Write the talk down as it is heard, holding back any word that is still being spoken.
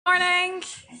Morning.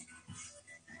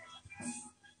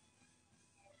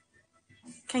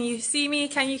 Can you see me?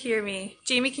 Can you hear me?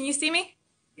 Jamie, can you see me?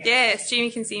 Yes,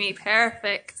 Jamie can see me.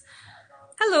 Perfect.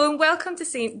 Hello and welcome to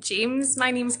St James.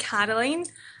 My name's Caroline.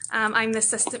 I'm the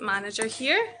assistant manager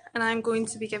here and I'm going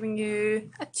to be giving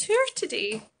you a tour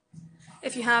today.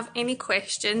 If you have any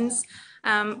questions,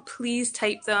 please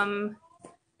type them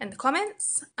in the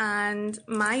comments and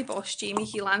my boss Jamie,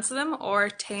 he'll answer them, or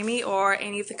Tammy or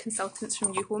any of the consultants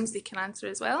from uhomes, they can answer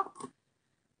as well.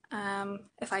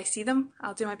 If I see them,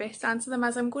 I'll do my best to answer them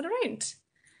as I'm going around.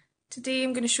 Today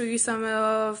I'm going to show you some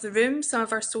of the rooms, some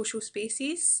of our social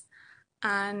spaces,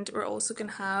 and we're also going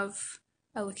to have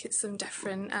a look at some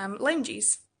different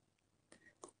lounges.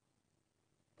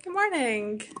 Good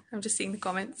morning. I'm just seeing the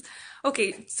comments.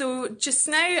 Okay, so just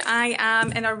now I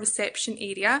am in our reception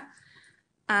area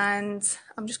and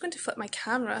I'm just going to flip my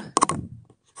camera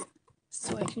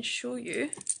so I can show you.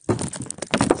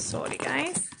 Sorry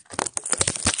guys.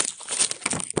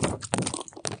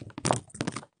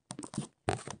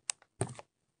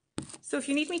 So if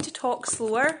you need me to talk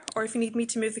slower or if you need me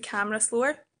to move the camera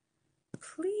slower,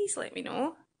 please let me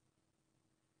know.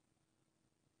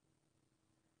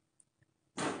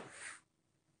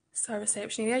 So our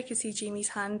reception area, you can see Jamie's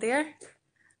hand there.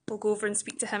 We'll go over and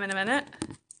speak to him in a minute.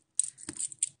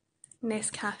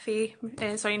 Nespresso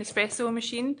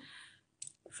machine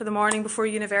for the morning before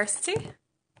university.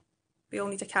 We all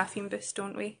need a caffeine boost,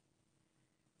 don't we?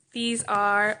 These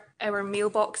are our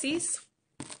mailboxes.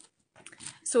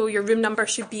 So your room number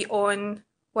should be on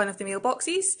one of the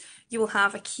mailboxes. You will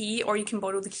have a key or you can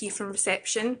borrow the key from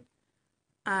reception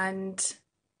and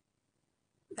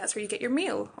that's where you get your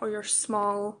mail or your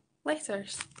small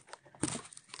letters.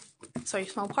 Sorry,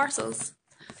 small parcels.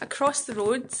 Across the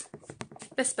road,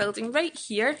 this building right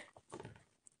here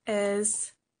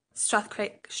is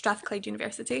Strathclyde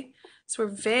University. So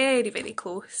we're very, very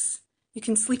close. You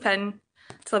can sleep in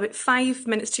till about 5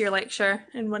 minutes to your lecture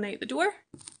and run out the door.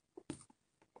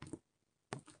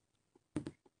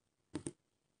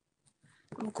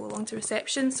 We'll go along to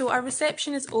reception. So our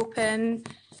reception is open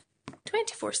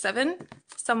 24/7.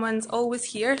 Someone's always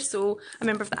here. So a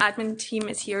member of the admin team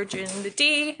is here during the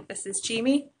day. This is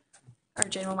Jamie, our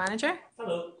general manager.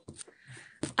 Hello.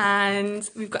 And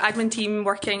we've got admin team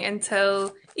working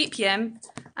until 8 PM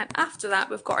and after that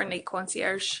we've got our night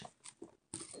concierge.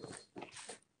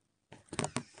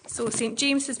 So St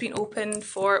James has been open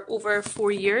for over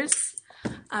 4 years.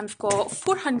 And we've got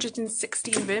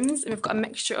 416 rooms and we've got a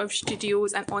mixture of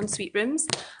studios and ensuite rooms,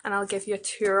 and I'll give you a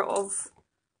tour of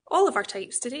all of our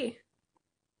types today.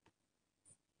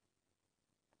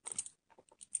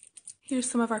 Here's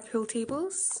some of our pool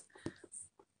tables,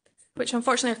 which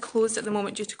unfortunately are closed at the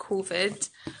moment due to COVID,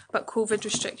 but COVID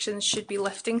restrictions should be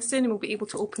lifting soon and we'll be able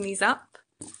to open these up.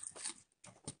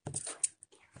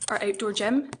 Our outdoor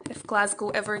gym, if Glasgow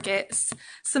ever gets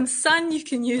some sun, you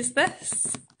can use this.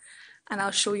 And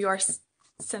I'll show you our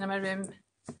cinema room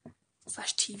 /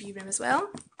 TV room as well.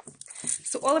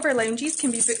 So all of our lounges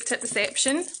can be booked at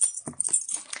reception.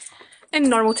 In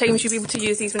normal times you'd be able to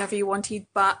use these whenever you wanted,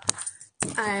 but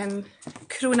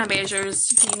Corona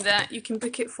measures mean that you can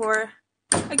book it for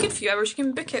a good few hours. You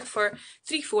can book it for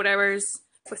 3-4 hours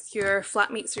with your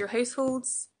flatmates or your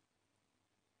households.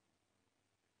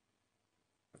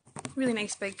 Really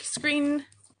nice big screen.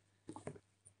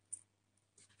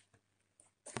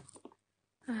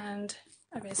 And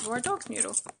a Reservoir Dogs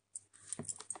mural.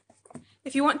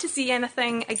 If you want to see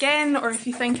anything again or if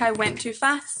you think I went too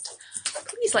fast,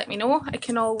 please let me know. I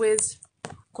can always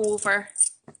go over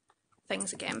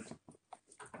things again.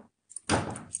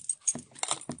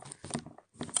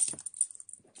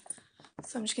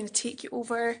 So I'm just going to take you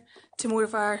over to more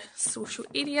of our social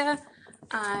area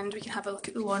and we can have a look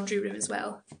at the laundry room as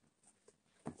well.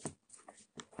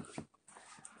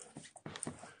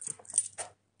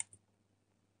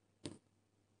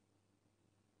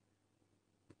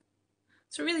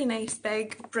 So really nice,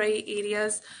 big, bright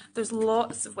areas. There's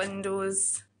lots of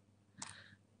windows.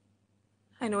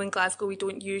 I know in Glasgow we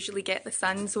don't usually get the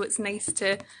sun, so it's nice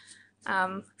to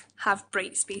have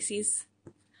bright spaces.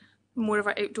 More of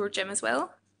our outdoor gym as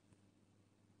well.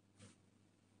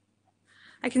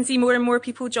 I can see more and more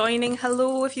people joining.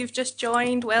 Hello, if you've just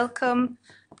joined, welcome.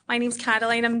 My name's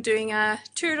Caroline. I'm doing a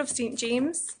tour of St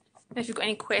James. And if you've got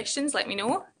any questions, let me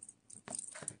know.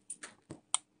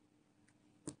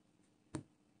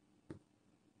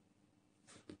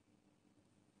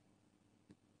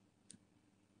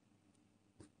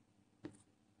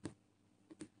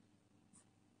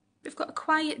 We've got a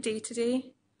quiet day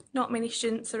today, not many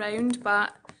students around,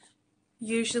 but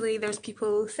usually there's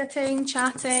people sitting,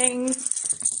 chatting,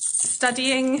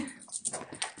 studying.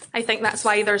 I think that's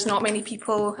why there's not many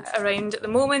people around at the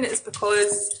moment. It's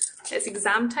because it's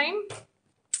exam time.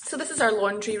 So this is our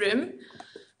laundry room.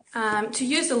 To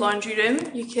use the laundry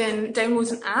room, you can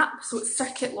download an app, so it's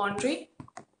Circuit Laundry.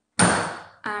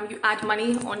 You add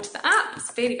money onto the app,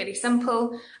 it's very, very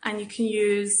simple, and you can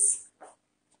use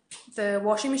the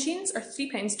washing machines are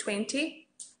 £3.20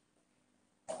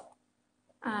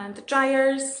 and the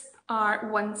dryers are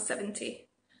 £1.70.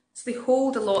 So they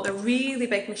hold a lot, they're really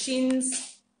big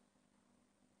machines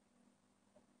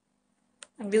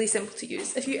and really simple to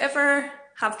use. If you ever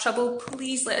have trouble,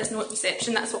 please let us know at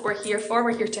reception, that's what we're here for,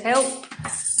 we're here to help.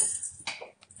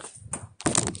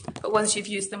 But once you've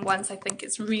used them once, I think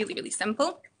it's really, really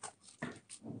simple.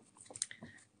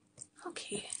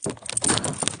 Okay.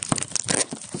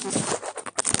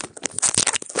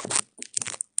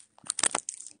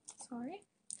 Sorry.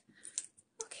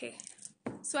 Okay.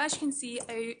 So as you can see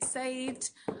outside,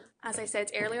 as I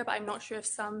said earlier, but I'm not sure if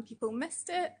some people missed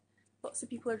it, lots of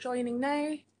people are joining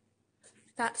now.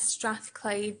 That's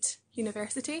Strathclyde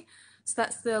University. So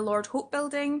that's the Lord Hope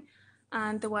building,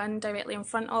 and the one directly in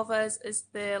front of us is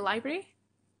the library.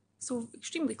 So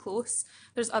extremely close.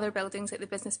 There's other buildings like the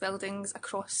business buildings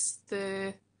across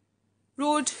the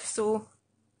road, so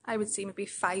I would say maybe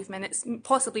 5 minutes,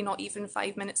 possibly not even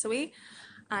 5 minutes away.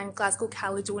 And Glasgow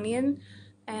Caledonian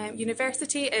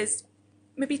University is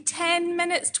maybe 10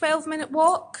 minutes, 12-minute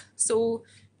walk, so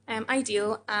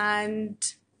ideal. And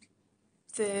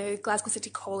the Glasgow City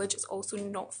College is also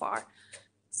not far.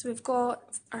 So we've got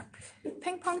our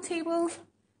ping pong table.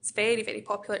 It's very, very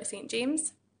popular at St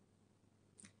James.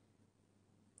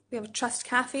 We have a Trust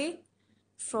Cafe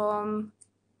from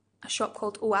a shop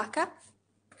called Oaka.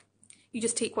 You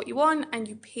just take what you want and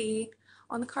you pay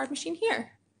on the card machine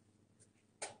here.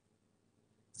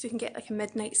 So you can get like a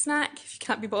midnight snack if you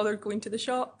can't be bothered going to the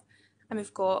shop. And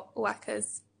we've got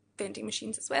Oaka's vending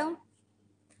machines as well.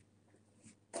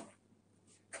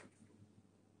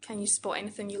 Can you spot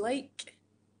anything you like?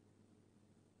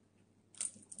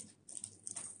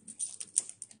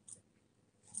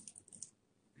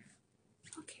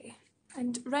 Okay,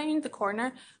 and round the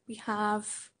corner we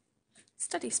have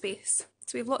study space.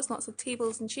 So we have lots and lots of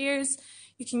tables and chairs.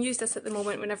 You can use this at the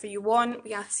moment whenever you want.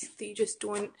 We ask that you just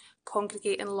don't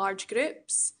congregate in large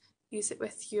groups. Use it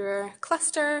with your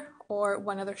cluster or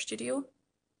one other studio.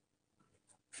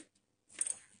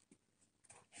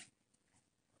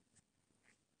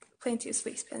 Plenty of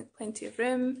space, plenty of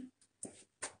room.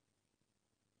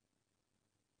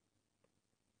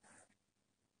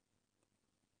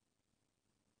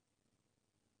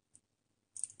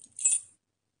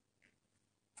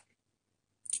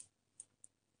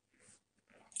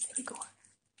 There we go.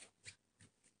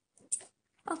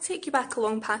 I'll take you back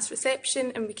along past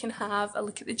reception and we can have a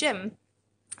look at the gym.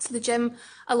 So the gym,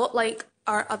 a lot like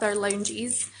our other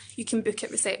lounges, you can book at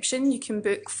reception. You can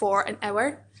book for an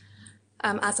hour.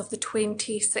 As of the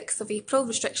 26th of April,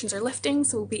 restrictions are lifting,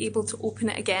 so we'll be able to open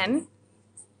it again.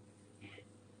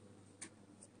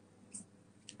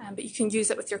 But you can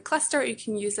use it with your cluster, or you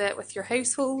can use it with your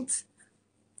household.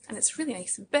 And it's really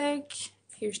nice and big.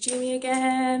 Here's Jamie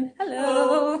again.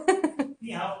 Hello.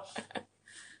 Yeah.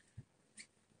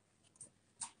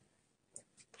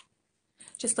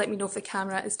 Just let me know if the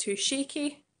camera is too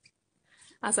shaky.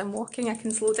 As I'm walking, I can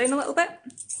slow down a little bit.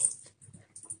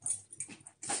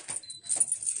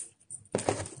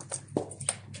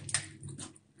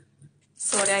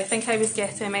 Sorry, I think I was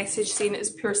getting a message saying it was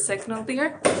poor signal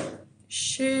there.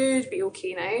 Should be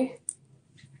okay now.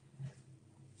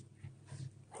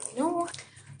 Let me know.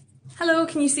 Hello,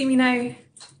 can you see me now?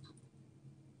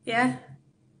 Yeah?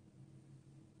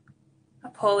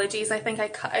 Apologies, I think I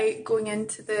cut out going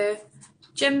into the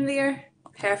gym there.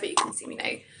 Perfect, you can see me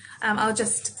now. I'll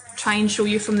just try and show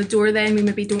you from the door then. We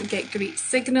maybe don't get great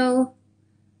signal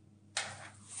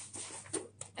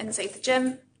inside the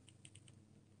gym.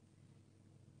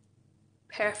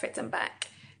 Perfect, I'm back.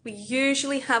 We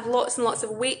usually have lots and lots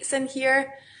of weights in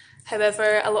here.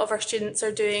 However, a lot of our students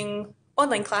are doing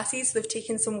online classes, so they've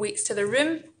taken some weights to their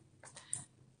room.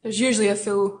 There's usually a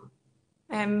full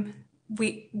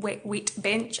weight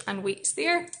bench and weights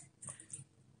there.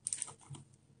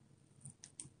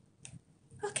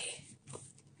 Okay.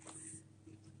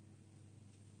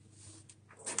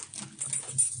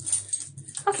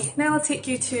 Okay, now I'll take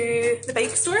you to the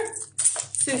bike store.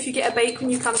 So if you get a bike when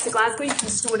you come to Glasgow, you can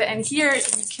store it in here.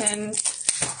 You can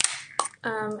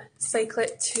cycle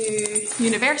it to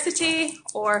university,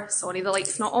 or, sorry, the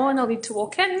light's not on, I'll need to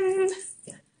walk in.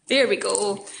 There we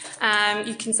go.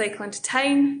 You can cycle into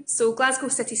town. So Glasgow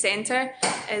city centre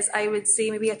is, I would say,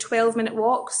 maybe a 12-minute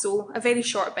walk, so a very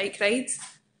short bike ride.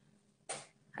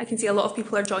 I can see a lot of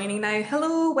people are joining now.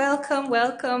 Hello, welcome,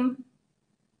 welcome.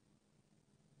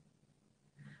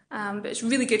 But it's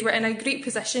really good. We're in a great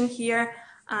position here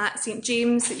at St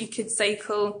James that you could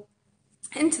cycle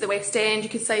into the West End, you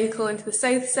could cycle into the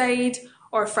south side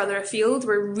or further afield.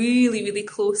 We're really, really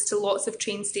close to lots of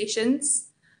train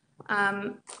stations.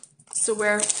 So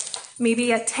we're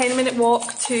maybe a 10-minute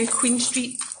walk to Queen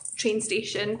Street train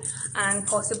station and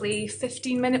possibly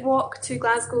 15-minute walk to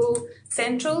Glasgow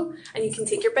Central, and you can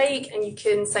take your bike and you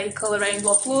can cycle around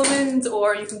Loch Lomond,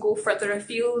 or you can go further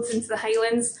afield into the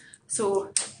Highlands.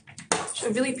 So it's a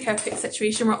really perfect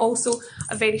situation. We're also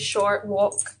a very short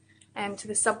walk to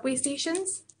the subway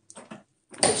stations,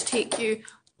 which take you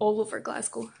all over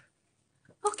Glasgow.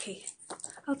 Okay,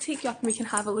 I'll take you up and we can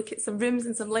have a look at some rooms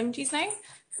and some lounges now.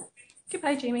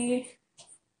 Goodbye, Jamie.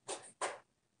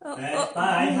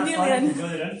 Bye. Nearly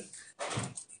in.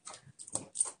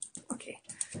 Okay,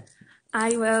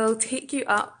 I will take you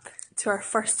up to our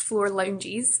first floor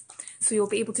lounges, so you'll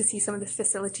be able to see some of the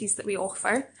facilities that we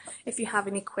offer. If you have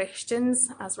any questions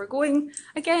as we're going,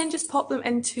 again, just pop them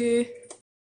into...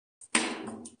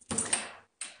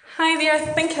 Hi there, I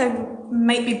think I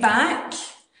might be back.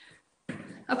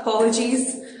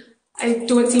 Apologies, I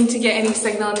don't seem to get any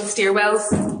signal on the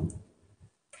stairwells.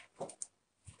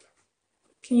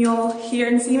 Can you all hear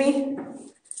and see me?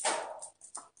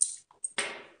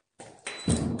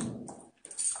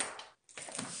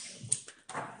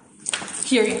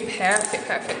 Hear you,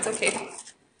 perfect, okay.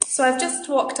 So I've just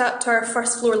walked up to our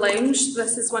first floor lounge.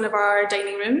 This is one of our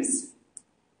dining rooms.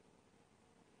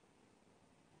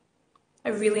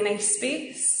 A really nice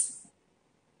space.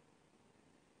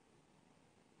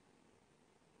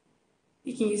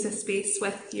 You can use this space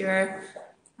with your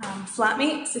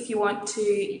flatmates if you want to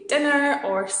eat dinner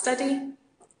or study.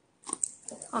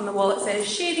 On the wall it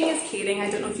says sharing is caring.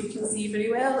 I don't know if you can see very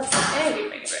well, it's very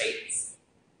bright.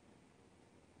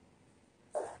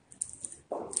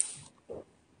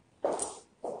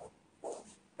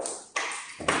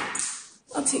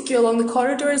 I'll take you along the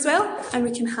corridor as well, and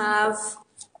we can have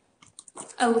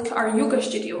a look at our yoga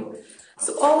studio.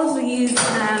 So all of these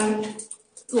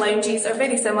lounges are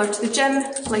very similar to the gym.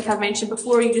 Like I've mentioned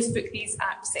before, you just book these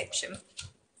at reception.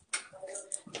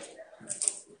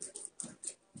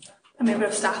 A member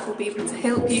of staff will be able to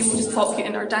help you. We'll just pop you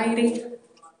in our diary.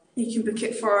 You can book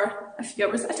it for a few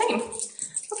hours at a time.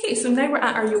 Okay, so now we're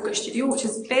at our yoga studio, which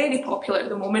is very popular at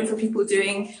the moment for people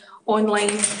doing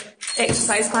online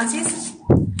exercise classes.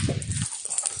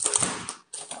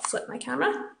 Flip my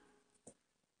camera.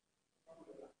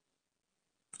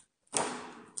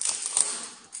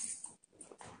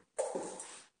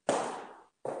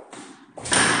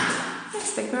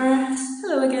 Sticker.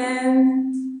 Hello again.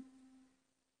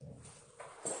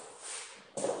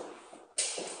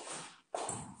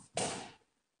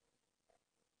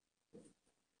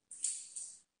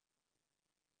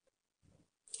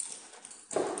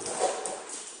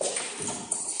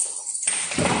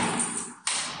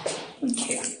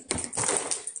 Okay.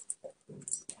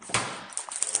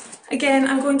 Again,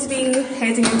 I'm going to be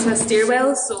heading into a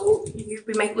stairwell, so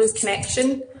we might lose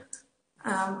connection.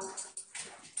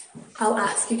 I'll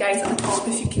ask you guys at the top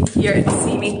if you can hear and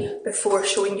see me before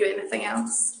showing you anything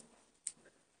else.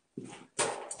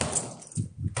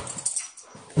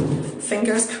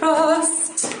 Fingers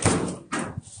crossed.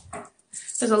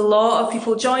 There's a lot of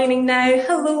people joining now.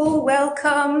 Hello,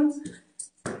 welcome.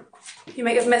 You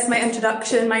might have missed my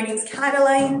introduction. My name's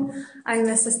Caroline. I'm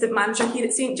the assistant manager here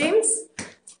at St James.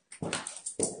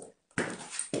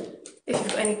 If you've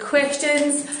got any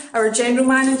questions, our general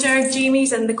manager,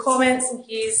 Jamie's in the comments and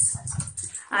he's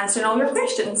answering all your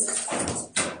questions.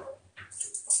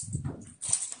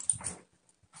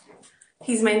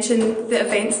 He's mentioned the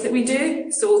events that we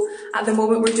do. So at the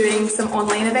moment we're doing some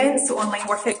online events, so online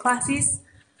workout classes.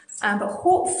 But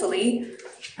hopefully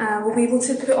we'll be able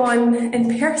to put on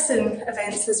in-person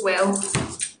events as well.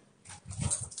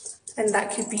 And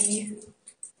that could be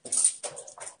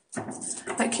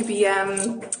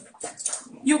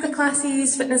yoga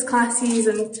classes, fitness classes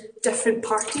and different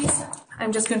parties.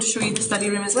 I'm just going to show you the study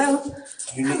room as well.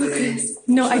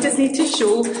 No, I just need to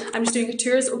show. I'm just doing a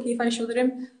tour. Is it okay if I show the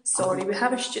room? Sorry, we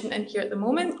have a student in here at the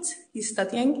moment. He's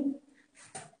studying.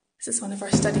 This is one of our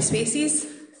study spaces.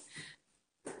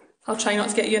 I'll try not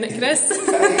to get you in it, Chris.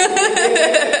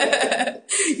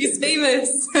 He's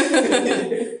famous.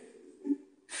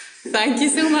 Thank you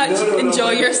so much.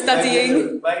 Enjoy your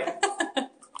studying. Bye.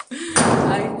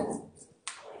 Bye.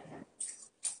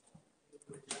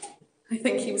 I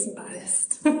think he was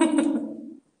embarrassed.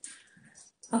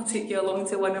 I'll take you along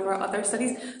to one of our other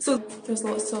studies. So there's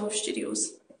lots of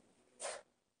studios.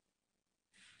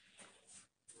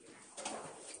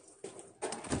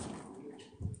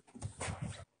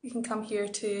 You can come here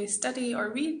to study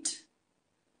or read.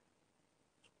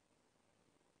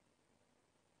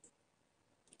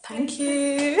 Thank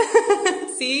you.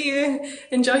 See you.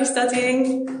 Enjoy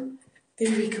studying.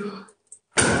 There we go.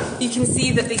 You can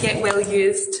see that they get well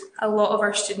used. A lot of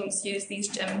our students use these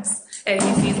gyms,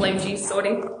 use these lounges,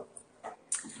 sorry.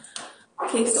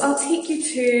 Okay, so I'll take you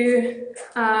to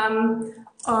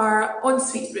our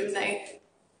ensuite room now.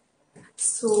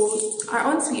 So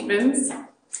our ensuite rooms,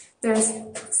 there's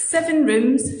 7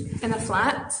 rooms in a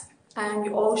flat and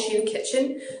you all share a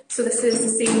kitchen. So this is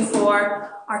the same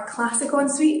for our classic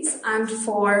ensuites and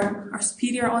for our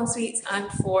superior ensuites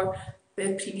and for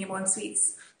the premium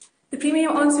ensuites. The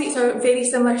premium ensuites are very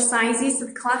similar sizes to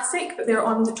the classic, but they're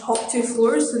on the top 2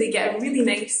 floors, so they get a really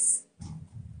nice...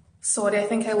 Sorry, I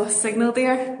think I lost signal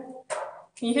there.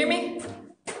 Can you hear me?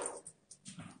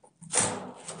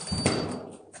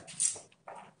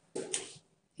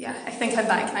 Yeah, I think I'm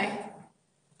back now.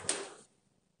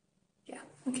 Yeah,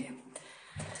 okay.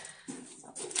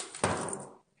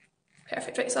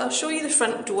 Perfect, right, so I'll show you the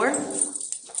front door.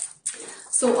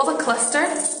 So of a cluster,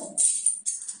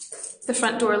 the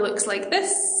front door looks like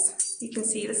this. You can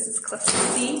see this is cluster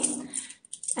C.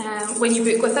 When you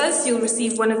book with us, you'll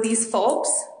receive one of these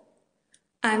fobs,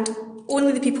 and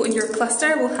only the people in your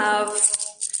cluster will have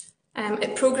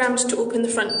it programmed to open the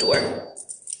front door.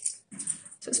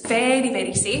 So it's very,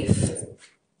 very safe.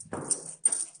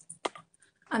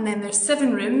 And then there's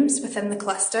 7 rooms within the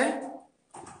cluster,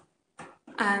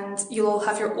 and you'll all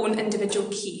have your own individual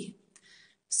key.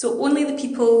 So only the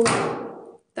people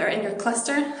that are in your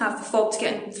cluster have the fob to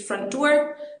get in the front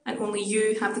door, and only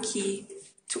you have the key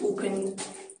to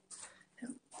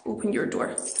open your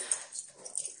door.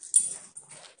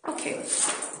 Okay,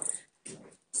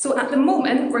 so at the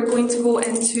moment we're going to go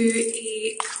into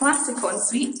a classic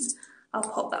ensuite. I'll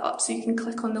pop that up so you can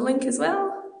click on the link as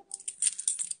well.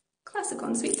 Classic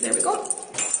ensuite, there we go.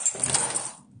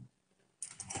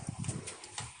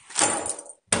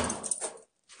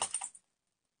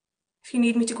 If you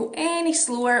need me to go any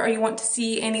slower or you want to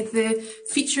see any of the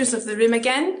features of the room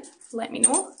again, let me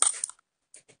know.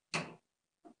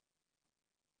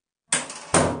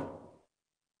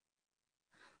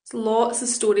 Lots of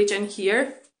storage in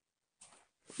here.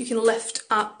 You can lift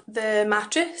up the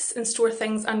mattress and store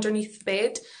things underneath the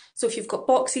bed. So if you've got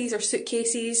boxes or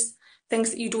suitcases,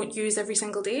 things that you don't use every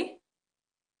single day.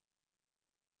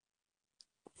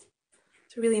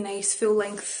 It's a really nice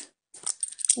full-length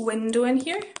window in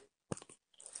here.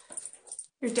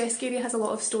 Your desk area has a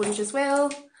lot of storage as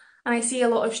well. And I see a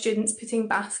lot of students putting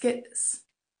baskets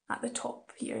at the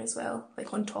top here as well,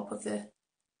 like on top of the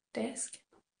desk.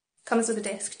 Comes with a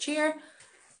desk chair.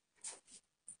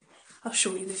 I'll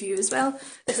show you the view as well.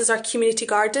 This is our community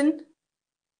garden.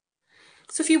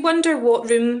 So if you wonder what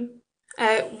room,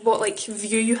 what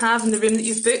view you have in the room that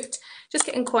you've booked, just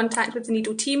get in contact with the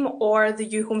Nido team or the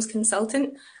uhomes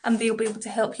consultant, and they'll be able to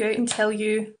help you out and tell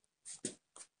you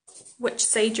which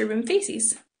side your room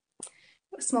faces.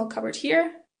 Got a small cupboard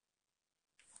here.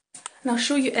 And I'll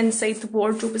show you inside the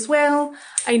wardrobe as well.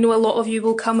 I know a lot of you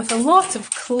will come with a lot of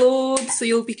clothes, so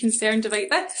you'll be concerned about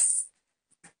this.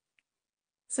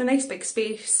 It's a nice big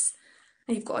space,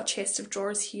 and you've got a chest of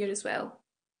drawers here as well.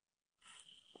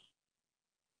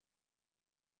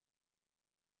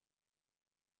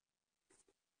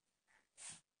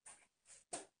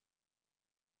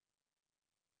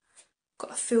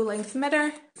 Got a full-length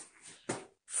mirror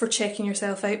for checking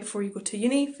yourself out before you go to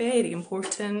uni, very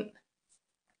important.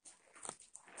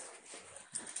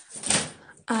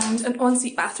 And an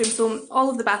ensuite bathroom, so all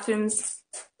of the bathrooms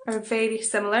are very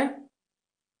similar,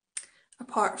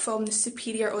 apart from the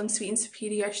superior ensuite and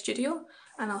superior studio,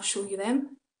 and I'll show you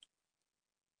them.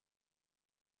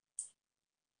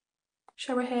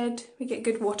 Shower head, we get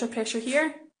good water pressure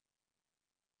here.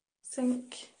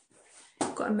 Sink,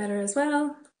 got a mirror as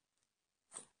well.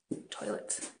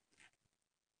 Toilet.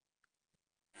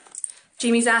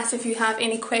 Jamie's asked if you have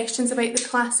any questions about the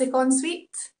classic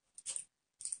ensuite.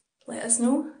 Let us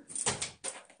know.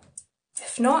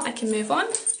 If not, I can move on.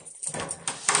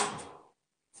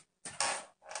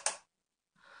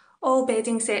 All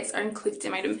bedding sets are included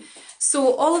in my room.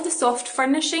 So all of the soft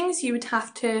furnishings you would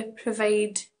have to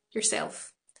provide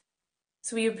yourself.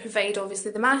 So we would provide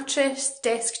obviously the mattress,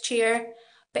 desk chair,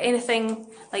 but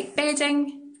anything like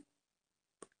bedding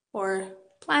or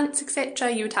plants,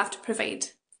 etc., you would have to provide.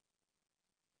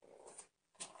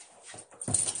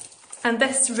 And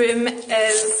this room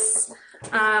is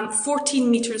 14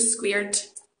 metres squared.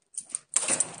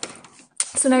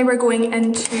 So now we're going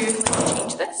into, let me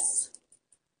change this,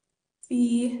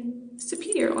 the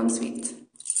superior ensuite.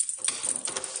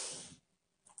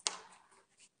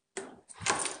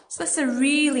 So this is a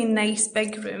really nice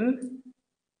big room.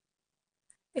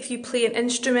 If you play an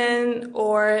instrument,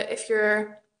 or if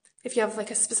you have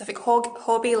like a specific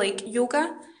hobby like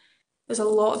yoga, there's a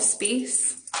lot of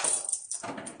space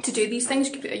to do these things.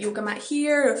 You could put a yoga mat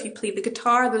here, or if you play the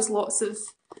guitar, there's lots of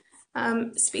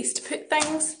space to put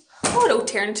things. Or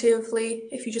alternatively,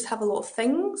 if you just have a lot of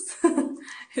things,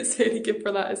 it's very good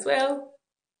for that as well.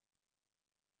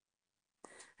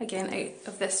 Again, out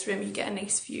of this room you get a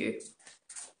nice view.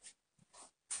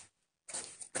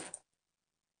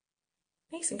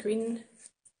 Nice and green.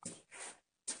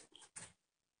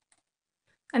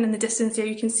 And in the distance there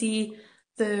you can see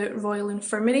the Royal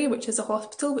Infirmary, which is a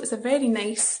hospital, but it's a very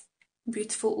nice,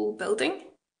 beautiful old building.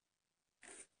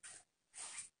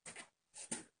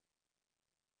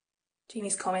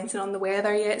 Jamie's commenting on the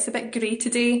weather. Yeah, it's a bit grey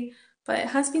today, but it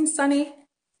has been sunny.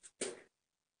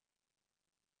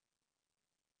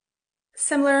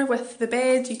 Similar with the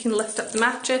bed, you can lift up the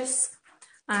mattress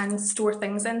and store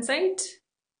things inside.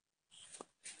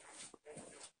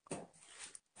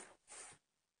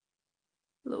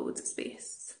 Loads of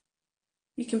space.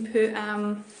 You can put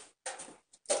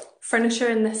furniture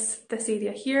in this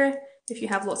area here. If you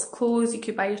have lots of clothes, you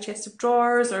could buy a chest of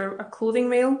drawers or a clothing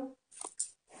rail.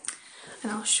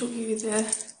 And I'll show you the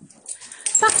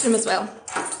bathroom as well.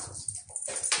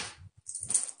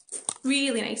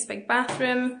 Really nice big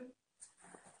bathroom.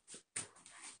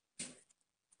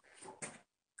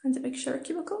 And a big shower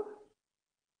cubicle.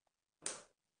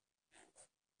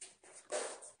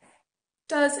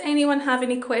 Does anyone have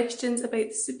any questions about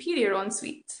the superior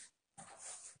ensuite?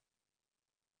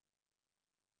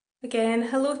 Again,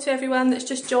 hello to everyone that's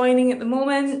just joining at the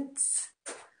moment.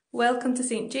 Welcome to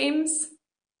St James.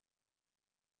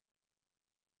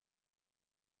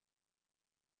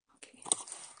 Okay.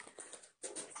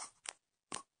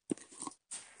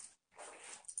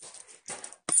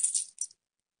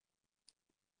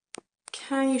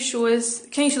 Can you show the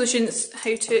students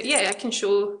how to, yeah, I can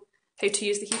show how to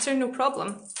use the heater, no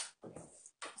problem.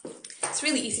 It's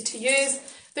really easy to use.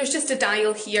 There's just a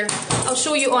dial here. I'll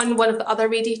show you on one of the other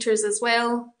radiators as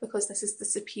well, because this is the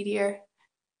superior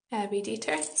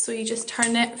radiator. So you just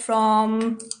turn it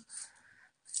from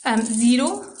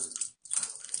 0,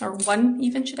 or 1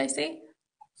 even should I say,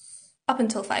 up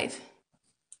until 5.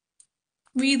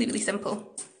 Really, really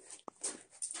simple.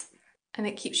 And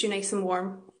it keeps you nice and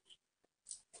warm.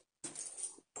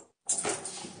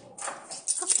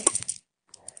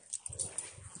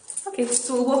 Okay,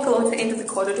 so we'll walk along to the end of the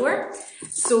corridor.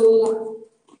 So,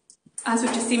 as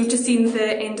we've just seen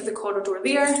the end of the corridor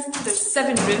there. There's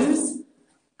 7 rooms,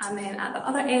 and then at the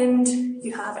other end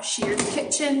you have a shared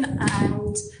kitchen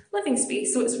and living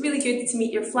space. So it's really good to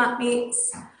meet your flatmates,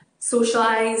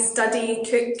 socialise, study,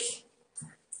 cook.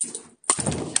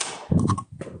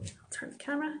 I'll turn the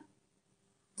camera.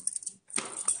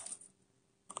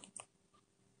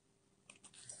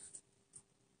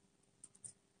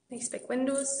 Nice big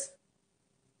windows.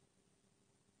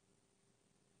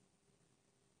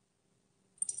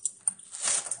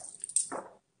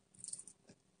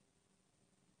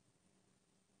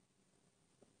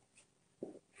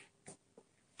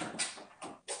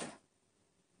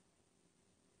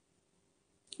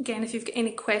 Again, if you've got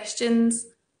any questions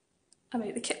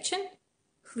about the kitchen,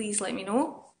 please let me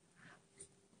know.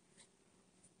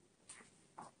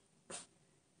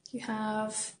 You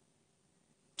have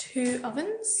 2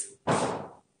 ovens,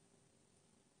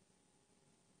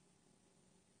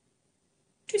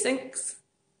 2 sinks,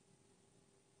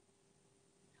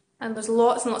 and there's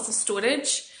lots and lots of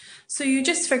storage. So you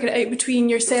just figure it out between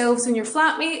yourselves and your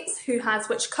flatmates who has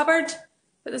which cupboard,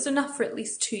 but there's enough for at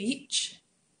least 2 each.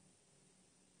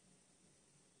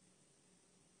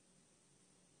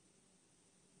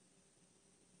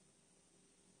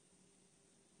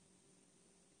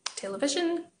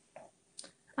 Television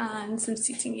and some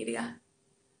seating area,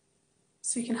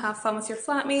 so you can have fun with your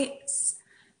flatmates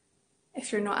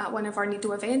if you're not at one of our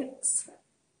Nido events.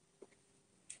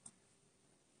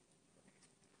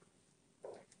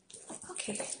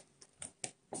 Okay.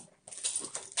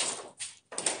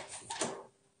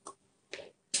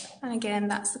 And again,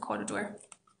 that's the corridor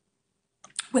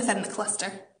within the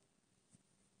cluster.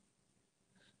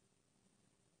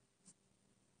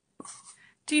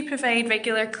 Do you provide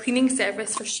regular cleaning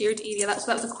service for shared area? That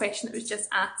was a question that was just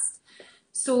asked.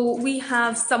 So we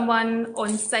have someone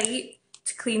on site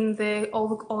to clean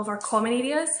all of our common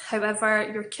areas.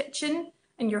 However, your kitchen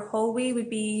and your hallway would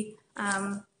be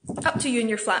up to you and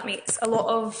your flatmates. A lot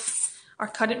of our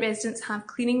current residents have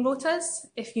cleaning rotas.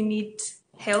 If you need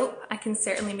help, I can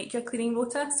certainly make you a cleaning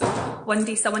rota. So one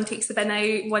day someone takes the bin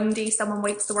out, one day someone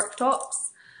wipes the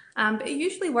worktops. But it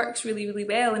usually works really, really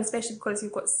well, and especially because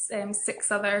you've got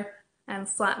 6 other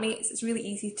flatmates, it's really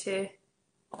easy to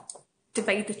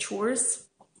divide the chores.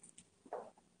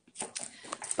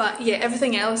 But yeah,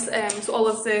 everything else, so all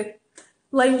of the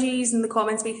lounges and the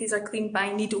common spaces are cleaned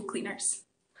by Nido cleaners.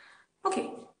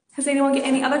 Okay, has anyone got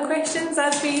any other questions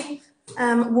as we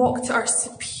walk to our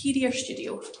superior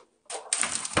studio?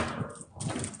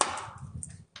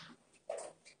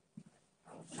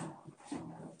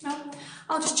 No?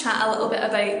 I'll just chat a little bit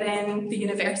about then the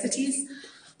universities.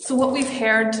 So what we've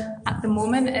heard at the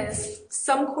moment is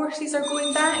some courses are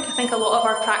going back. I think a lot of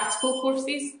our practical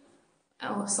courses.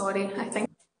 Oh, sorry, I think.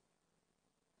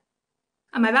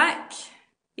 Am I back?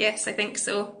 Yes, I think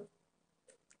so.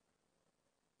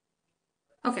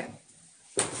 Okay.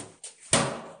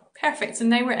 Perfect, so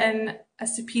now we're in a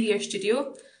superior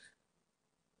studio.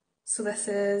 So this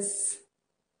is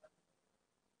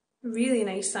a really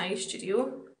nice size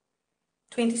studio,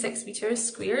 26 metres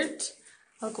squared.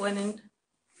 I'll go in and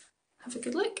have a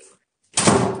good look.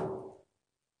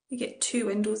 You get 2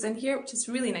 windows in here, which is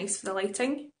really nice for the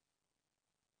lighting.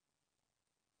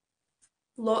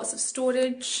 Lots of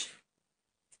storage.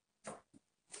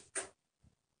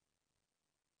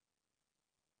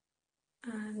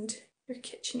 And your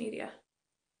kitchen area.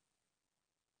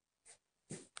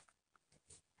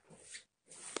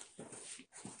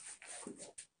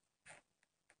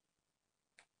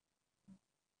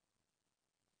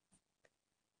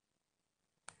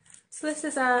 So this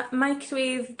is a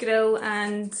microwave, grill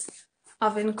and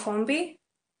oven combi.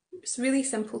 It's really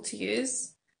simple to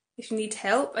use. If you need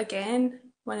help, again,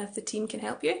 one of the team can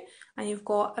help you. And you've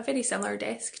got a very similar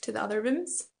desk to the other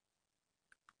rooms.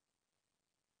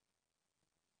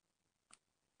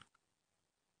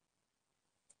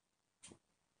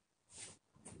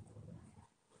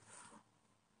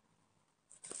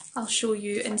 I'll show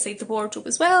you inside the wardrobe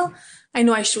as well. I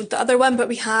know I showed the other one, but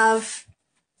we have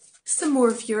some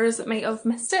more viewers that might have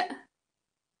missed it.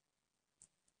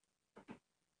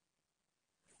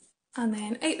 And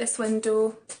then out this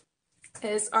window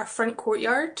is our front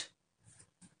courtyard.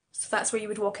 So that's where you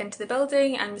would walk into the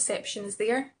building and reception is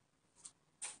there.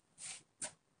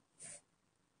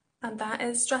 And that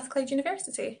is Strathclyde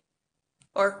University,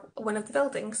 or one of the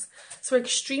buildings. So we're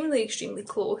extremely, extremely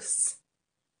close.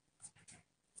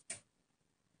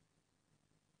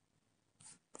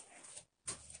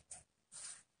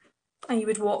 And you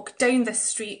would walk down this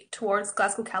street towards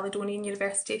Glasgow Caledonian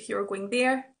University if you were going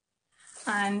there,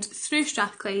 and through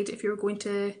Strathclyde if you were going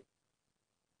to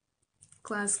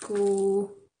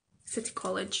Glasgow City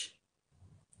College.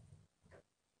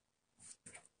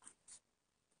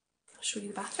 I'll show you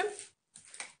the bathroom.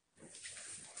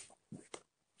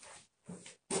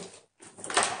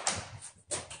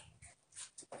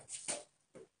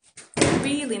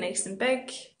 Really nice and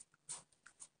big.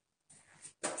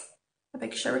 A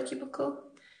big shower cubicle.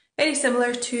 Very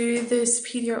similar to the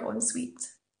superior ensuite.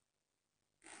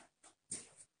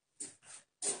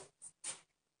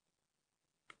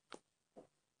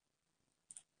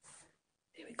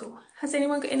 There we go. Has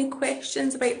anyone got any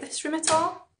questions about this room at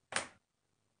all?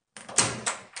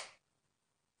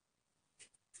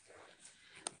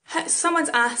 Someone's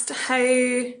asked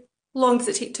how long does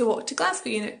it take to walk to Glasgow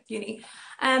Uni?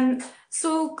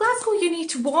 So Glasgow Uni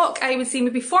to walk, I would say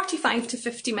maybe 45 to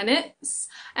 50 minutes,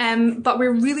 but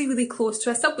we're really, really close to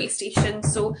a subway station.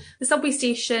 So the subway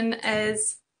station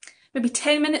is maybe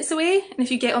 10 minutes away, and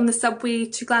if you get on the subway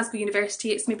to Glasgow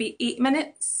University, it's maybe 8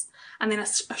 minutes, and then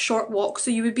a short walk. So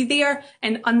you would be there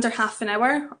in under half an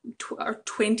hour, or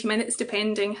 20 minutes,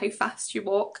 depending how fast you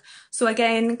walk. So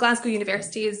again, Glasgow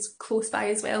University is close by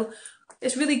as well.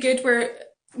 It's really good. We're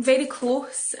very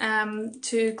close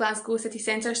to Glasgow city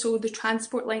centre, so the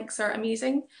transport links are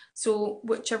amazing. So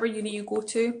whichever uni you go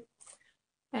to,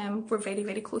 we're very,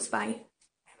 very close by.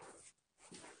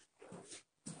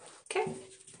 Okay.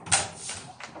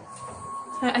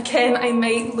 Again, I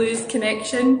might lose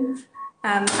connection.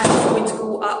 I'm going to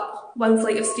go up one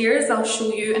flight of stairs. I'll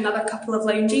show you another couple of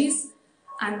lounges,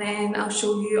 and then I'll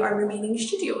show you our remaining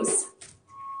studios.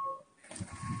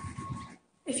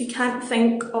 If you can't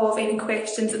think of any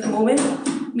questions at the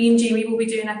moment, me and Jamie will be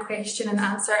doing a question and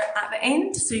answer at the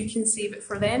end, so you can save it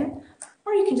for then,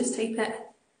 or you can just type it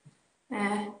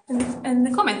in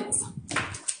the comments.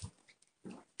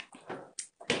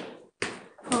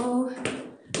 Oh,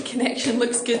 the connection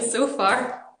looks good so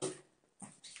far.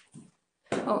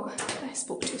 Oh, I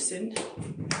spoke too soon.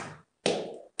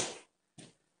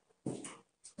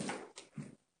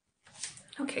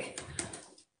 Okay.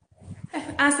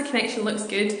 As the connection looks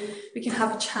good, we can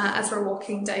have a chat as we're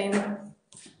walking down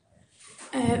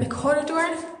the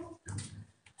corridor.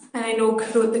 And I know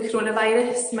the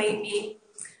coronavirus might be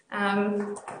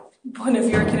one of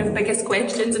your kind of biggest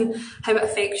questions, and how it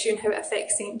affects you and how it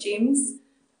affects St James.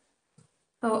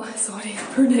 Oh, sorry,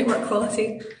 poor network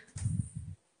quality.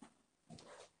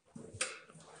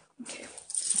 Okay,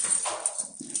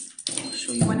 I'll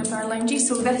show you one of our lounges.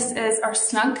 So this is our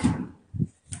snug.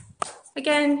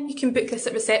 Again, you can book this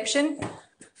at reception.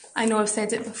 I know I've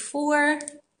said it before,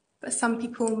 but some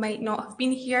people might not have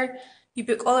been here. You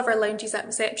book all of our lounges at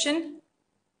reception.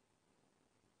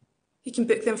 You can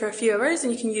book them for a few hours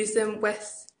and you can use them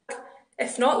with,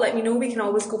 if not, let me know, we can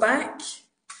always go back.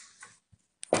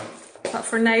 But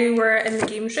for now, we're in the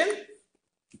games room.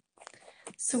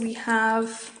 So we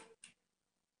have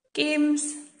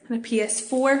games and a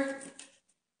PS4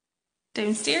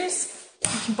 downstairs.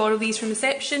 You can borrow these from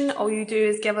reception. All you do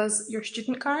is give us your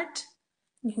student card.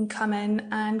 You can come in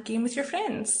and game with your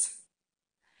friends.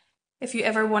 If you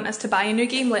ever want us to buy a new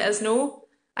game, let us know.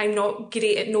 I'm not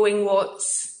great at knowing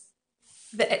what's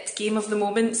the it game of the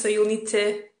moment, so you'll need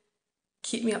to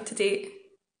keep me up to date.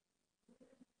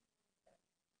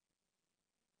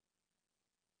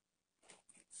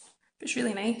 It's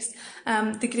really nice.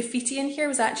 The graffiti in here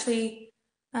was actually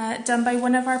done by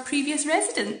one of our previous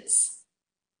residents.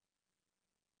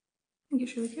 I think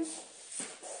it's really cool.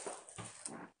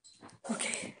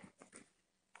 Okay.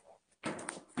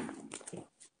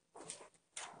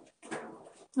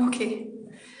 Okay,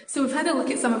 so we've had a look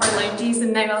at some of our lounges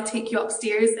and now I'll take you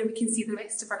upstairs and we can see the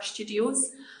rest of our studios.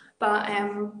 But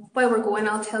while we're going,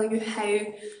 I'll tell you how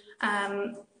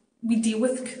we deal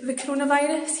with the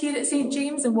coronavirus here at St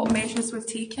James and what measures we've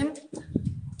taken.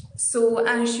 So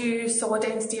as you saw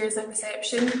downstairs at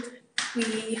reception,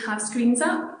 we have screens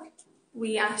up.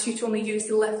 We ask you to only use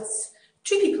the lifts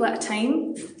 2 people at a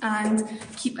time and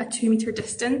keep a 2-metre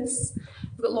distance.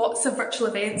 We've got lots of virtual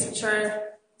events which are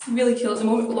really cool at the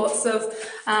moment. We've got lots of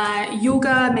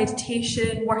yoga,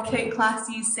 meditation, workout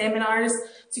classes, seminars,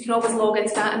 so you can always log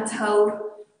into that until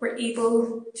we're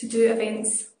able to do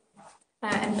events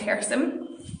in person.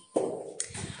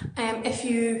 If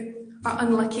you are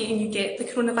unlucky and you get the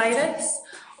coronavirus,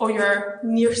 or you're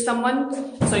near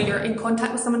someone, so you're in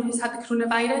contact with someone who's had the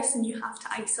coronavirus and you have to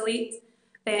isolate,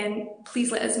 then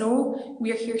please let us know.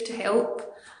 We're here to help.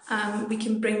 We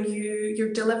can bring you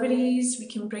your deliveries, we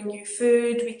can bring you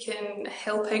food, we can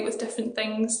help out with different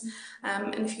things,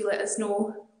 and if you let us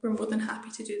know, we're more than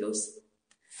happy to do those.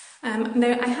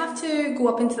 Now I have to go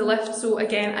up into the lift, so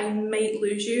again I might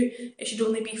lose you. It should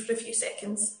only be for a few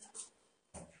seconds.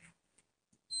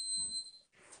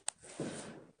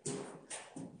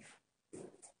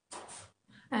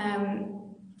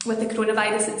 With the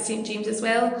coronavirus at St James as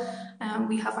well,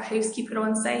 we have a housekeeper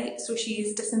on site, so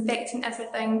she's disinfecting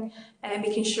everything,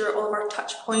 making sure all of our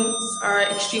touch points are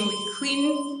extremely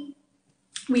clean.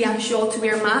 We ask you all to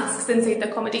wear masks inside the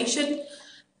accommodation.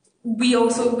 We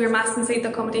also wear masks inside the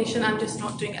accommodation. I'm just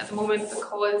not doing it at the moment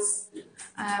because,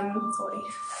 sorry,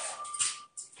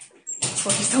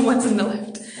 someone's in the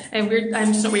lift. I'm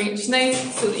just not wearing it just now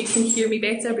so that you can hear me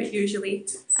better, but usually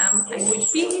I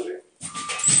would be.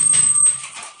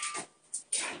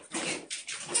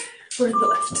 We're in the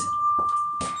lift.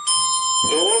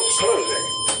 Door closing.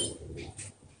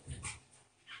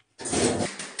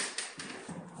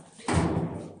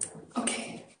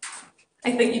 Okay.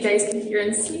 I think you guys can hear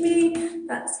and see me.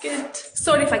 That's good.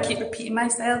 Sorry if I keep repeating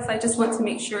myself. I just want to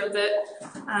make sure that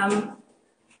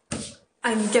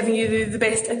I'm giving you the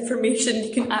best information.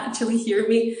 You can actually hear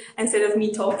me instead of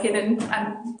me talking and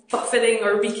buffering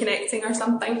or reconnecting or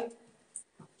something.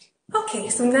 Okay,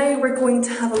 so now we're going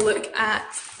to have a look at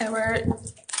our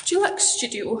Deluxe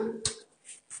Studio.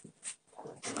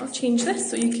 I'll change this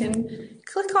so you can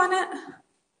click on it.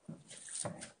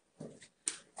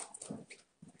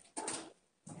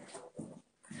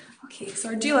 Okay, so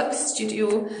our Deluxe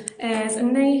Studio is a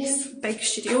nice big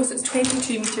studio, so it's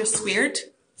 22 metres squared.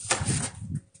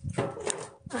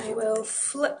 I will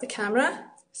flip the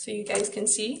camera so you guys can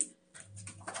see.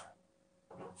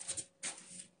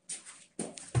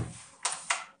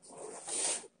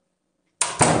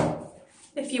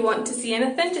 If you want to see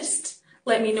anything, just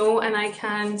let me know and I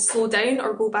can slow down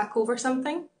or go back over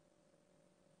something.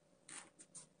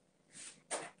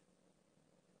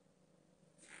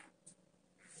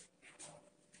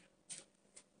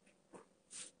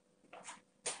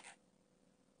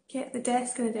 Get the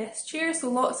desk and the desk chair, so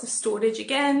lots of storage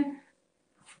again.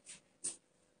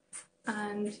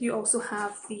 And you also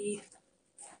have the,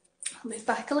 I'll move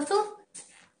back a little,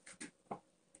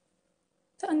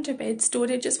 the underbed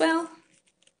storage as well.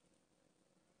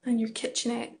 And your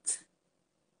kitchenette.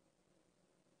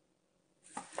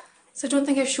 So I don't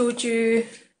think I've showed you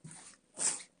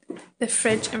the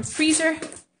fridge and freezer.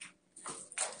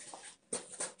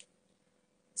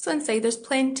 So inside there's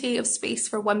plenty of space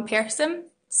for one person.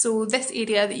 So this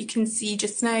area that you can see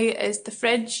just now is the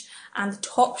fridge, and the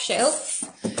top shelf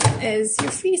is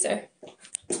your freezer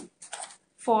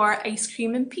for ice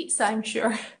cream and pizza, I'm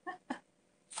sure.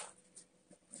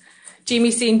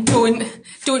 Jamie's saying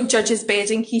don't judge his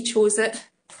bedding, he chose it.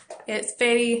 It's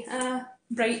very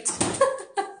bright.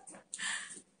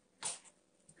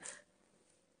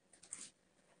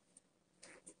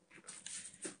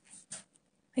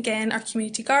 Again, our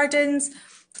community gardens,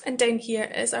 and down here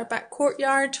is our back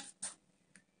courtyard.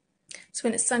 So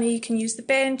when it's sunny, you can use the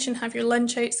bench and have your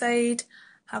lunch outside,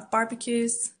 have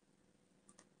barbecues.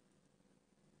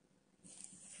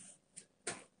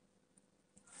 There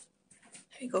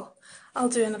we go. I'll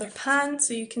do another pan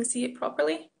so you can see it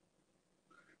properly.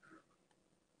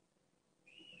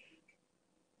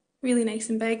 Really nice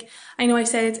and big. I know I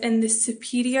said in the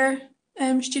superior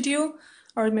studio,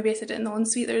 or maybe I said it in the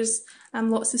ensuite, there's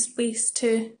lots of space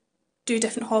to do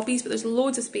different hobbies, but there's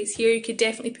loads of space here. You could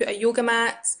definitely put a yoga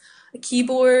mat, a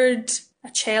keyboard, a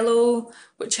cello,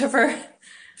 whichever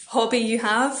hobby you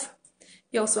have.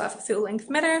 You also have a full-length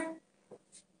mirror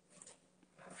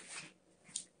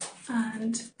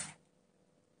and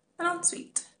an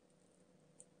ensuite.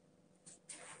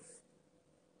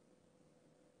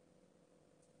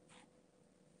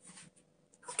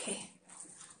 Okay.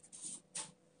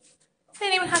 If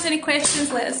anyone has any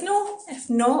questions, let us know. If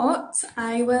not,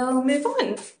 I will move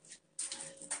on.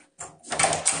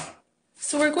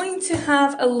 So we're going to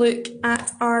have a look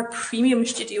at our premium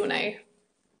studio now.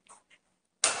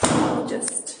 I'll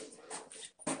just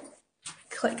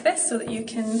click this so that you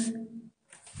can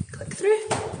click through.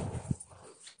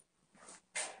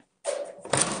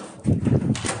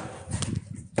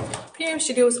 Premium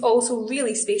studio is also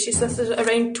really spacious. This is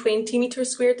around 20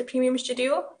 metres squared, the premium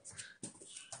studio.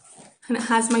 And it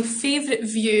has my favourite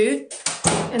view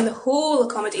in the whole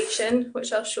accommodation,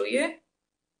 which I'll show you.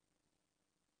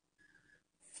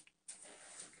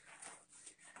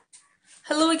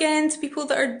 Hello again to people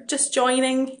that are just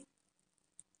joining.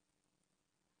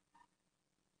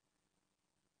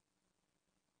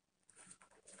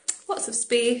 Lots of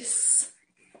space.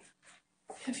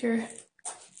 You have your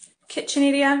kitchen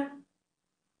area.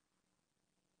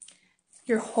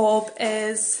 Your hob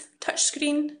is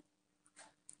touchscreen.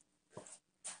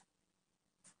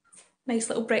 Nice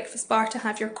little breakfast bar to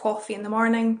have your coffee in the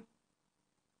morning.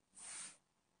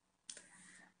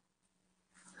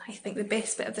 I think the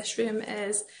best bit of this room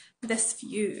is this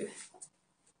view.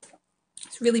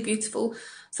 It's really beautiful.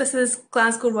 So this is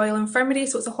Glasgow Royal Infirmary,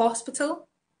 so it's a hospital.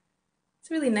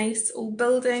 It's a really nice old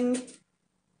building.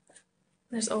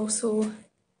 There's also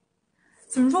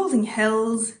some rolling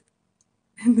hills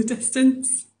in the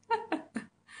distance.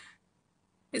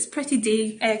 It's pretty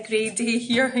grey day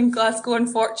here in Glasgow,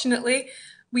 unfortunately.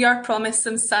 We are promised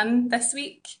some sun this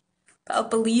week, but I'll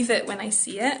believe it when I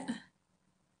see it.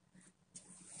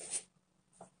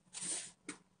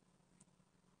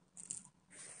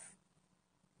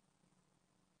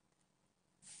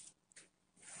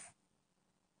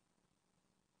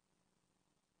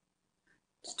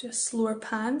 Just do a slower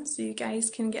pan so you guys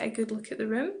can get a good look at the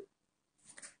room.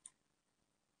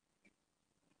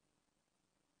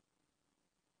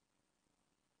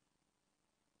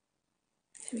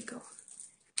 There we go.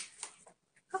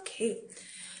 Okay,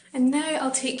 and now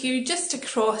I'll take you just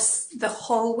across the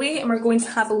hallway and we're going to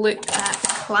have a look at the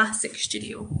classic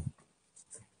studio.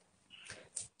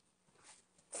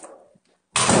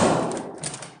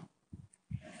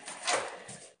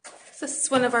 So this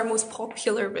is one of our most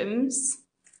popular rooms.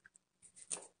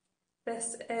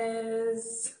 This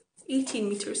is 18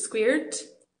 metres squared.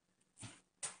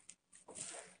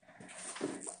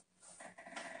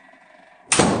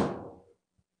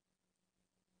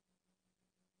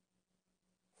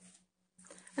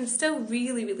 And still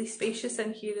really, really spacious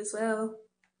in here as well.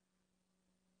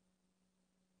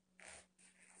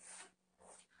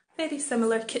 Very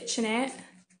similar kitchenette.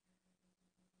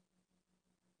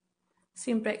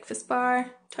 Same breakfast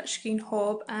bar, touchscreen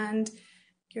hob and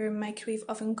your microwave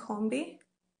oven combi.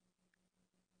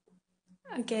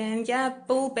 Again, yeah,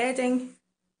 bowl bedding.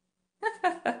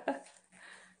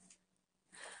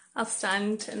 I'll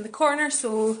stand in the corner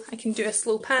so I can do a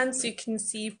slow pan so you can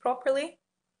see properly.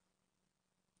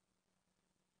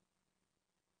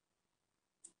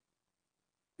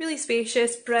 Really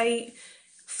spacious, bright,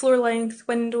 floor length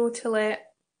window to let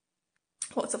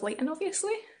lots of light in,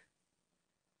 obviously.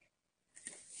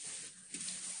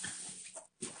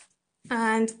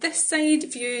 And this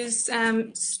side views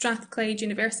Strathclyde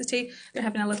University. They're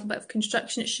having a little bit of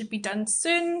construction, it should be done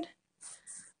soon.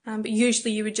 but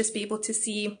usually you would just be able to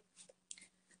see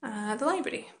the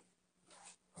library.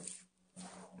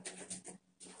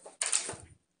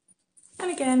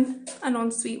 And again, an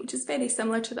ensuite, which is very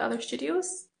similar to the other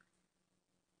studios.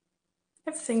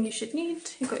 Everything you should need.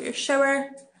 You've got your shower,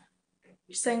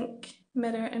 your sink,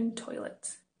 mirror and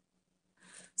toilet.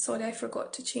 Sorry, I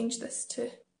forgot to change this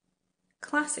to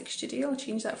Classic Studio. I'll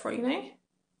change that for you now.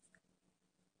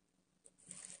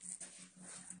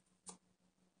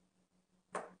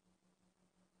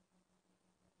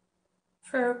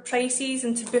 For prices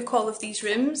and to book all of these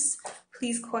rooms,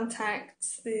 please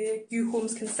contact the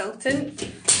uhomes consultant.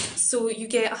 So you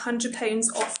get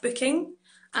 £100 off booking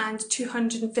and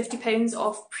 £250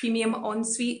 off premium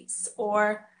en-suites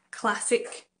or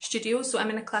classic studio. So I'm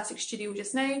in a classic studio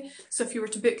just now. So if you were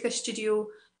to book this studio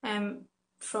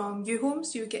from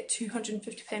uhomes, you would get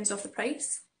 £250 off the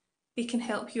price. They can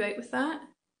help you out with that.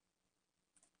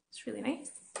 It's really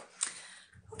nice.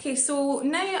 Okay, so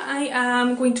now I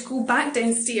am going to go back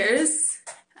downstairs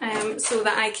so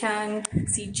that I can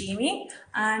see Jamie,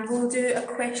 and we'll do a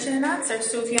question and answer.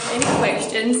 So if you have any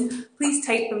questions, please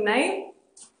type them now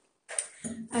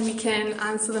and we can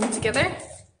answer them together.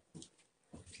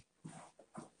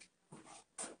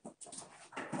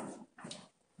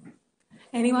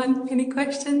 Anyone? Any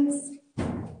questions?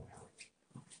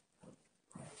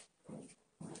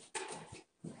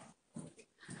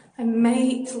 I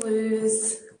might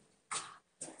lose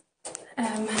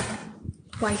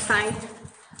Wi-Fi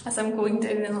as I'm going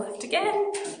down in the lift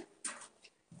again.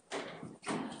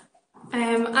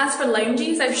 As for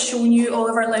lounges, I've shown you all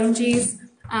of our lounges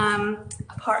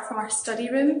apart from our study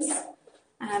rooms.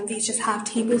 These just have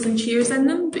tables and chairs in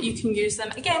them, but you can use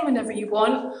them again whenever you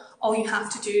want. All you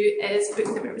have to do is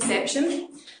book them at reception.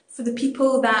 For the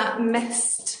people that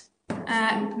missed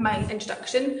my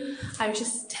introduction, I was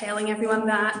just telling everyone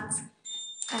that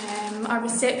our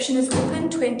reception is open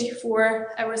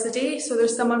 24 hours a day, so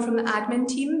there's someone from the admin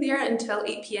team there until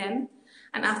 8 PM,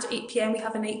 and after 8 PM we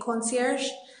have a night concierge,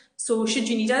 so should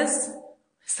you need us,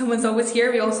 someone's always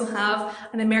here. We also have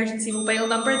an emergency mobile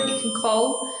number that you can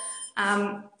call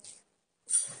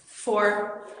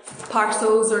for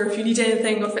parcels or if you need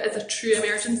anything or if it is a true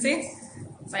emergency.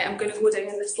 Right, I'm going to go down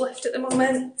in this lift at the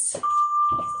moment.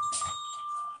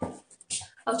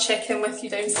 I'll check in with you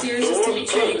downstairs just to make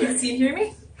sure you can see and hear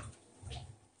me.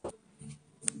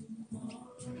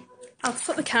 I'll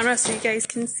flip the camera so you guys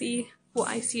can see what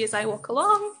I see as I walk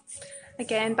along.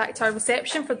 Again, back to our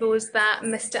reception for those that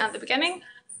missed it at the beginning.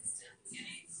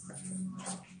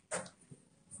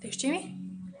 There's Jamie.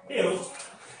 Hello.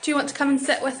 Do you want to come and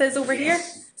sit with us over here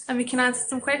and we can answer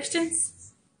some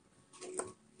questions?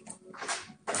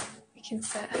 We can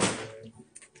sit.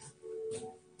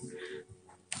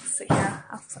 Sit here,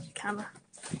 I'll flip the camera.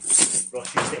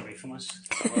 Ross, you stay away from us.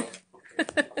 Yeah.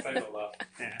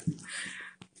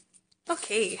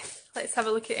 Okay, let's have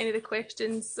a look at any of the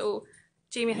questions. So,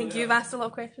 Jamie, I think you've asked a lot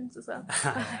of questions as well.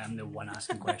 I'm the one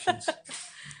asking questions.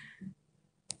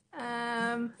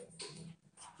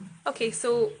 Okay,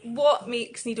 so what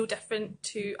makes Nido different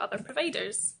to other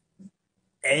providers?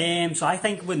 So I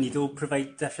think what Nido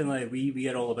provide differently, we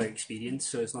are all about experience,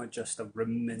 so it's not just a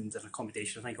room and an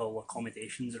accommodation. I think all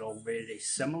accommodations are all very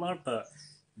similar, but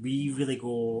we really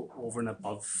go over and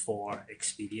above for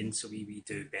experience. So we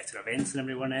do better events than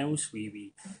everyone else.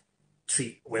 We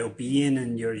treat well-being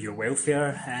and your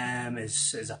welfare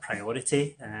as a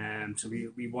priority. So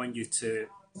we want you to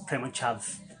pretty much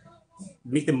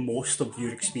make the most of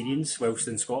your experience whilst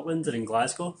in Scotland or in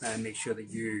Glasgow, and make sure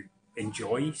that you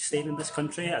enjoy staying in this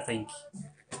country. I think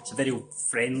it's a very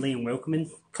friendly and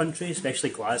welcoming country,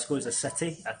 especially Glasgow as a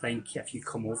city. I think if you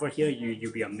come over here,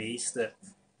 you'll be amazed at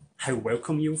how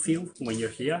welcome you'll feel when you're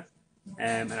here.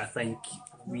 And I think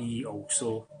we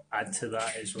also add to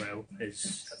that as well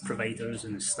as providers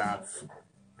and staff.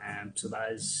 So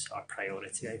that is our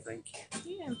priority, I think.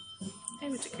 Yeah, I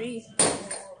would agree.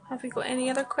 Have we got any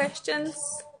other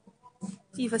questions?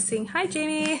 Eva's saying, hi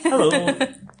Jamie. Hello.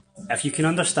 If you can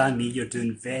understand me, you're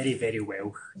doing very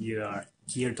well. You are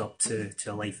geared up to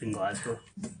a life in Glasgow.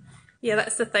 Yeah,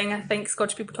 that's the thing. I think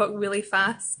Scottish people talk really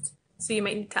fast, so you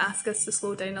might need to ask us to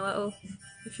slow down a little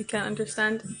if you can't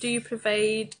understand. Do you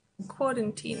provide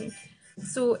quarantine?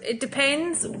 So it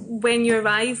depends when you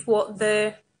arrive what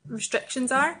the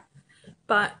restrictions are,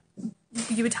 but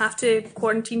you would have to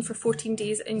quarantine for 14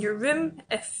 days in your room,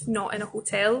 if not in a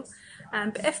hotel.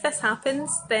 But if this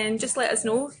happens, then just let us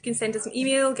know. You can send us an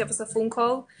email, give us a phone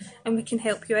call, and we can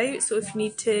help you out. So if you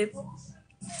need to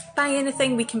buy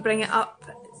anything, we can bring it up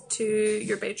to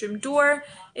your bedroom door.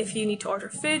 If you need to order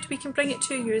food, we can bring it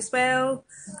to you as well.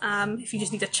 If you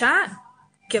just need a chat,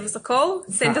 give us a call,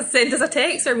 send us a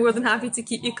text. We're more than happy to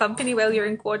keep you company while you're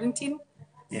in quarantine.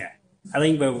 Yeah. I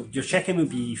think, well, your check-in will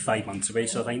be 5 months away,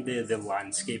 so I think the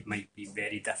landscape might be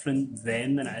very different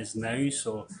then than it is now.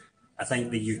 So I think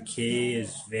the UK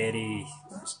is very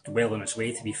well on its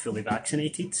way to be fully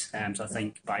vaccinated. So I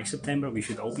think by September we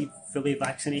should all be fully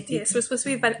vaccinated. Yes, we're supposed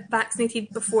to be vaccinated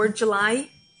before July.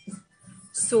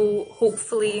 So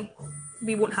hopefully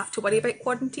we won't have to worry about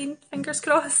quarantine, fingers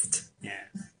crossed. Yeah.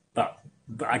 But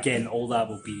again, all that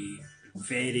will be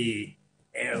very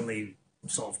early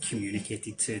sort of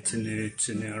communicated to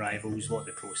new arrivals what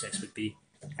the process would be,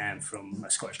 from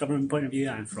a Scottish Government point of view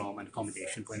and from an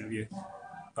accommodation point of view.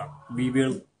 But we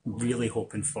were really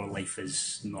hoping for life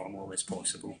as normal as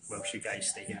possible whilst you guys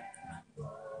stay here.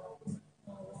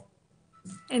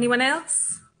 Anyone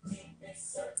else?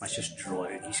 Let's just draw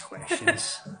out these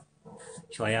questions.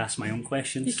 Shall I ask my own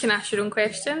questions? You can ask your own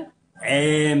question.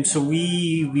 So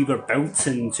we were built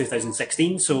in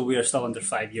 2016, so we are still under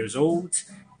 5 years old.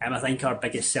 I think our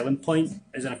biggest selling point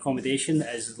as an accommodation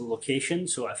is the location.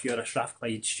 So if you're a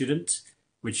Strathclyde student,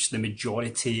 which the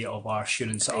majority of our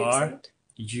students are,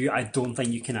 I don't think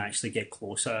you can actually get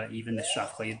closer. Even the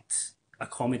Strathclyde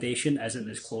accommodation isn't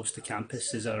as close to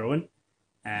campus as our own.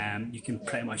 You can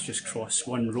pretty much just cross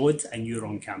one road and you're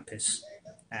on campus.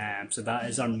 So that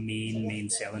is our main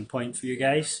selling point for you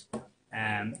guys.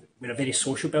 We're a very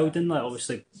social building. Like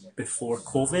obviously before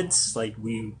COVID, like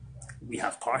we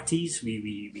have parties.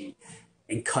 We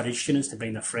encourage students to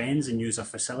bring their friends and use our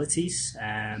facilities.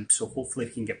 So hopefully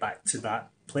we can get back to that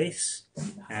place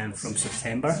from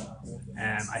September.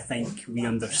 I think we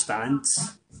understand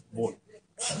what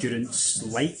students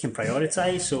like and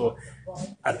prioritise. So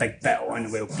a big bit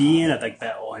on well-being, a big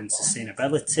bit on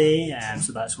sustainability.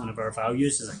 So that's one of our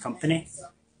values as a company.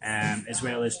 As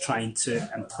well as trying to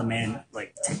implement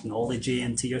like technology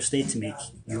into your stay to make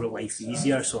your life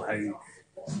easier. So how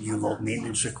you log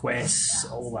maintenance requests,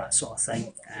 all that sort of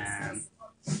thing.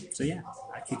 So yeah,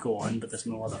 I could go on, but there's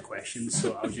no other questions,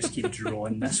 so I'll just keep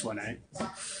drawing this one out.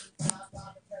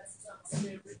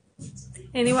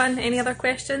 Anyone? Any other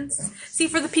questions? See,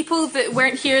 for the people that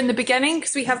weren't here in the beginning,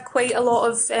 because we have quite a lot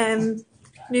of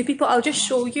new people, I'll just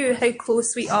show you how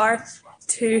close we are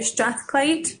to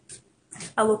Strathclyde.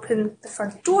 I'll open the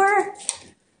front door.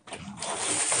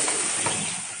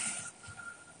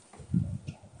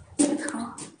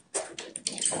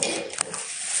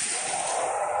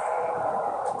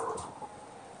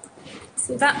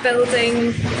 So that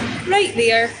building right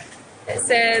there, it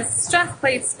says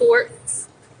Strathclyde Sports.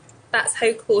 That's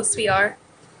how close we are.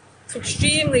 So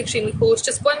extremely close.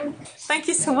 Just one. Thank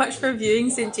you so much for viewing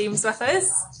St James with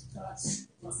us.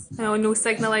 Oh, no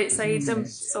signal outside. I'm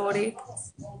sorry.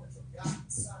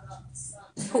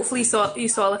 Hopefully you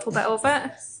saw a little bit of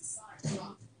it.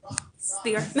 It's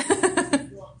there.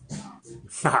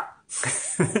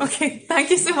 Okay, thank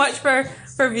you so much for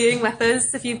viewing with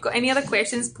us. If you've got any other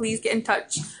questions, please get in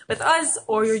touch with us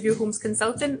or your uhomes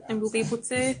consultant and we'll be able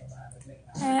to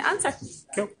answer.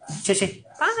 Cool. Cheers.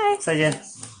 Bye. See you.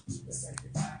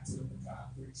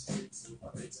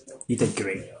 You did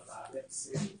great.